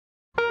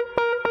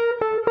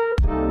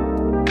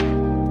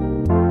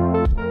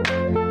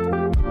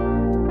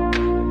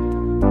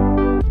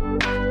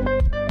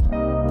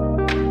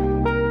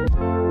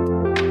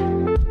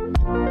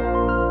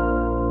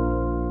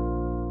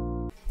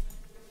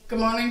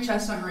morning,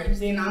 Chestnut Ridge.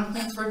 The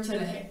announcements for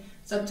today,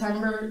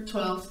 September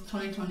 12th,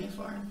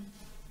 2024.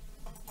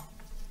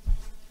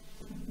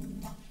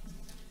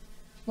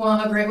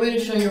 Well, a great way to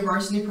show your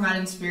varsity pride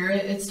and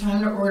spirit, it's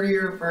time to order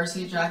your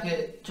varsity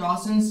jacket.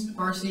 Jostens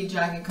Varsity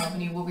Jacket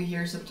Company will be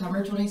here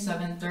September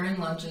 27th during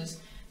lunches.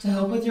 To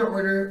help with your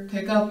order,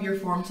 pick up your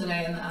form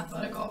today in the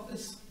athletic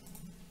office.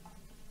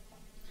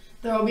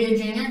 There will be a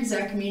junior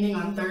exec meeting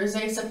on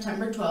Thursday,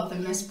 September 12th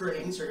in Miss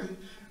Brewing's room,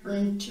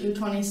 room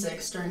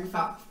 226 during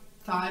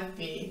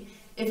 5B.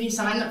 If you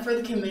signed up for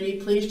the committee,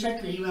 please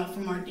check your email for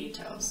more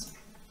details.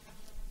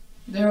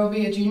 There will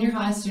be a junior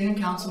high student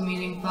council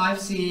meeting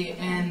 5C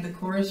in the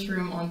chorus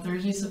room on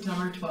Thursday,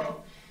 September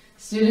 12th.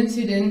 Students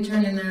who didn't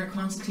turn in their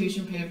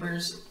constitution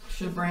papers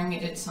should bring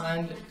it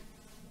signed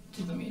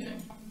to the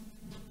meeting.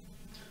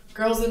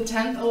 Girls in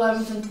 10th,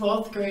 11th, and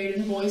 12th grade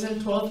and boys in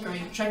 12th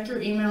grade, check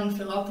your email and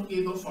fill out the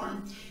Google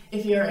form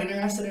if you are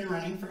interested in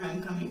running for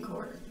homecoming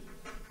court.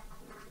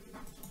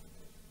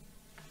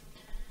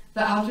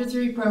 The After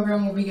 3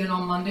 program will begin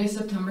on Monday,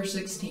 September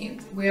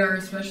 16th. We are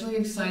especially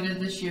excited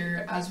this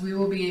year as we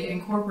will be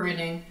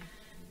incorporating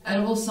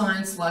edible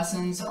science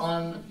lessons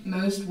on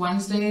most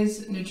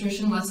Wednesdays,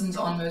 nutrition lessons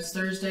on most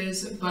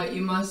Thursdays, but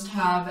you must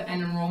have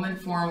an enrollment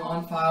form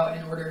on file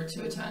in order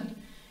to attend.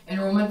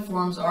 Enrollment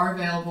forms are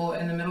available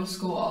in the middle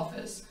school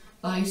office,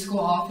 the high school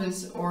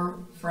office, or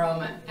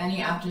from any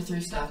After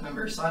 3 staff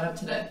member. Sign up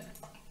today.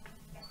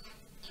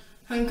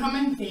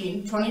 Homecoming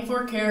theme,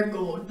 24 karat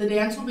gold. The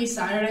dance will be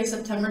Saturday,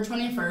 September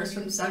 21st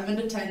from 7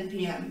 to 10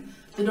 p.m.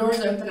 The doors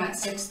open at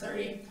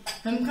 6:30.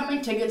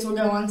 Homecoming tickets will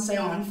go on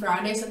sale on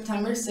Friday,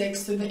 September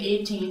 6th through the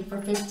 18th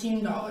for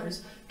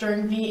 $15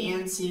 during B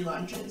and C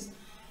lunches.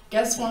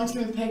 Guest forms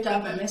can be picked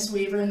up at Miss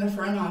Weaver in the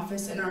front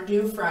office and are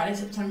due Friday,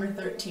 September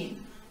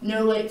 13th.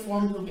 No late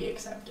forms will be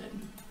accepted.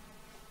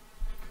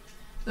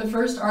 The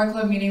first art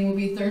club meeting will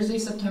be Thursday,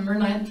 September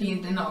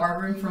 19th in the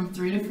art room from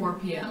 3 to 4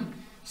 p.m.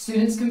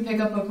 Students can pick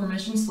up a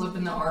permission slip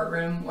in the art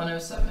room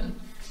 107.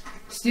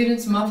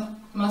 Students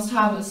must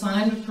have a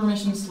signed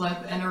permission slip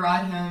and a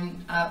ride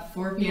home at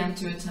 4 p.m.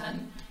 to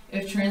attend.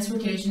 If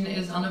transportation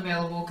is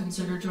unavailable,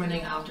 consider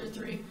joining After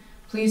 3.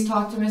 Please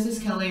talk to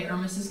Mrs. Kelly or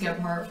Mrs.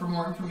 Gebhardt for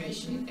more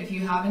information. If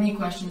you have any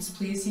questions,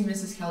 please see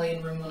Mrs. Kelly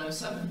in room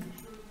 107.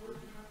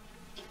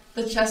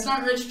 The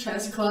Chestnut Ridge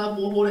Chess Club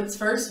will hold its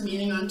first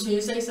meeting on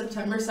Tuesday,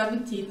 September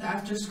 17th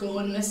after school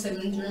in Miss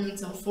Simmons' room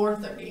until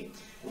 4:30.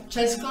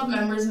 Chess Club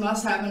members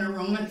must have an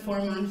enrollment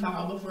form on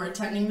file before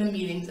attending the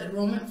meetings.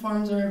 Enrollment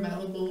forms are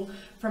available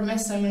from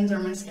Miss Simmons or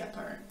Miss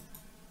Gebhardt.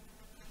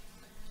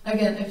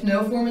 Again, if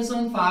no form is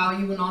on file,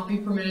 you will not be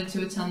permitted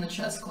to attend the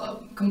chess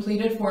club.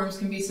 Completed forms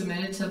can be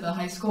submitted to the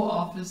high school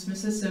office,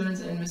 Mrs.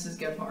 Simmons and Mrs.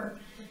 Gebhardt.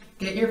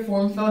 Get your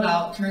form filled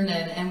out, turned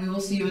in, and we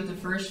will see you at the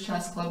first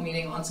chess club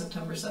meeting on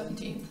September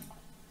 17th.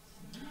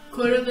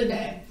 Quote of the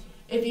day.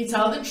 If you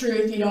tell the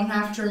truth, you don't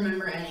have to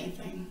remember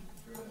anything.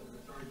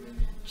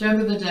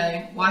 Joke of the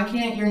day. Why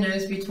can't your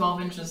nose be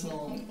 12 inches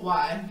long?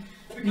 Why?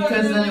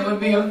 Because then it would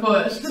be a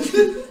foot.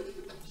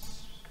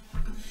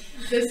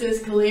 This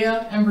is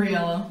Kalia and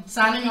Briella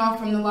signing off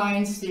from the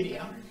Lions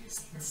studio.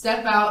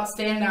 Step out,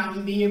 stand out,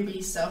 and be your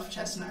beast self,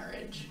 Chestnut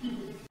Ridge.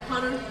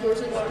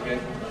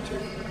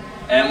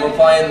 And we're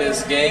playing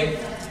this game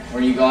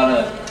where you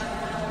gotta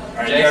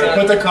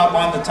put the cup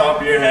on the top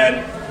of your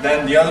head,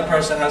 then the other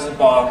person has the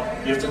ball,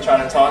 you have to try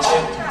to toss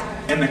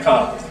it in the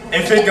cup.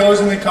 If it goes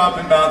in the cup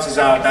and bounces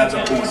out, that's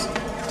a point.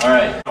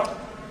 Alright.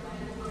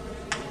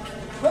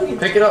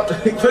 Pick it up.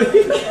 That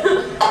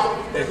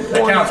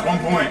counts, 1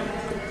 point.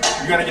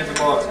 You gotta get the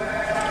ball.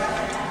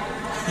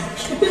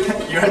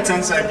 You're at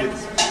 10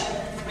 seconds.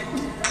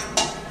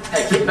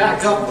 Hey, keep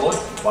back up, boy.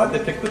 Why'd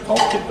they pick the tall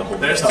kid the whole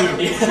time? There's 2.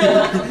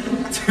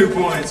 2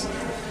 points.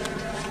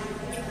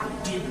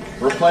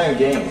 We're playing a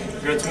game.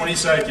 You got 20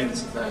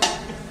 seconds.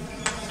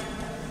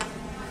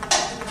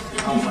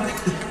 Oh my.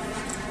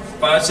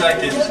 5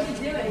 seconds.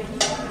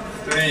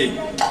 3,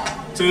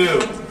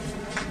 2,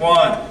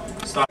 1.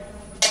 Stop.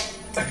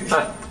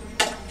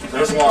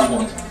 There's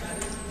 1.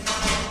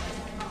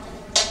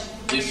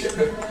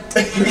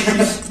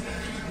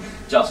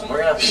 Justin, we're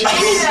gonna have to.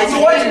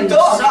 Why you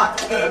dog?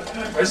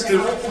 There's 2.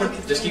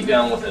 Just keep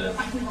going with it.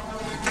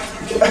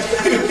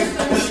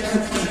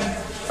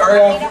 Hurry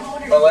up.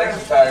 My legs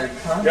are tired.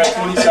 You got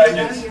 20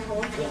 seconds.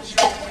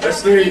 There's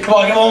 3. Come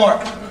on, get one more.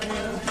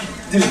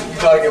 Dude,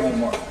 you gotta get 1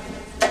 more.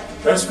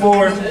 There's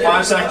 4.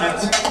 5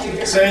 seconds.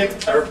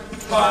 6. Or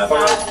 5.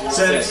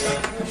 6.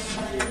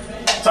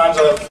 Time's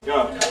up.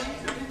 Go.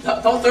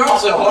 Don't throw it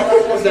so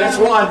hard. There's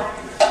 1.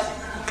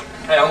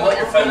 Hey, I'm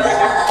letting your phone right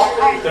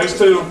here. There's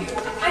 2.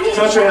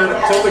 Touch your head.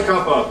 Tilt the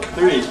cup up.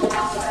 3.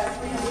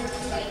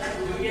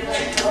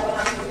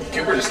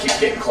 Cooper just keeps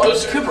getting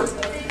closer. Cooper.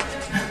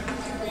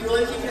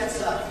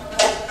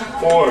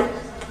 4.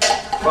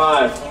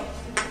 5.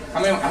 How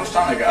much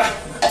time I got?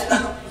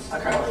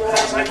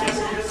 Seconds.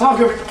 Come on,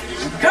 Cooper.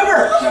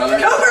 Cooper! No,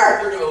 Cooper!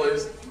 They're gonna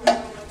lose.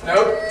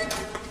 Nope.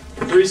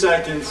 3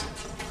 seconds.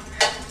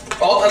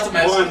 Oh, that's a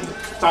miss.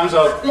 1. Time's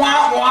up.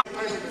 Wah, wah.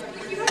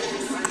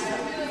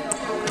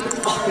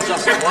 Oh,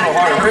 Justin, a little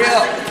harder. Hurry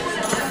up.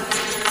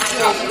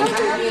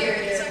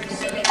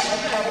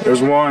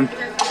 There's 1,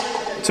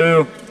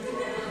 2,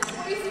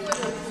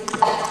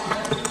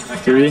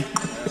 3,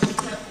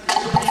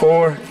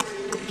 4,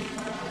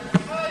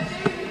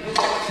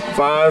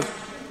 5.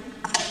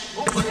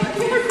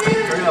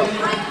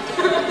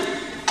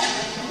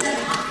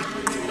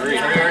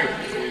 Hurry.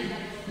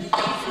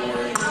 4,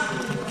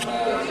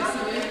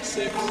 5,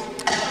 6,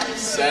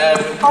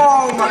 7,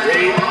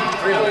 8,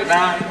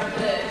 9,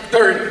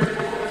 30.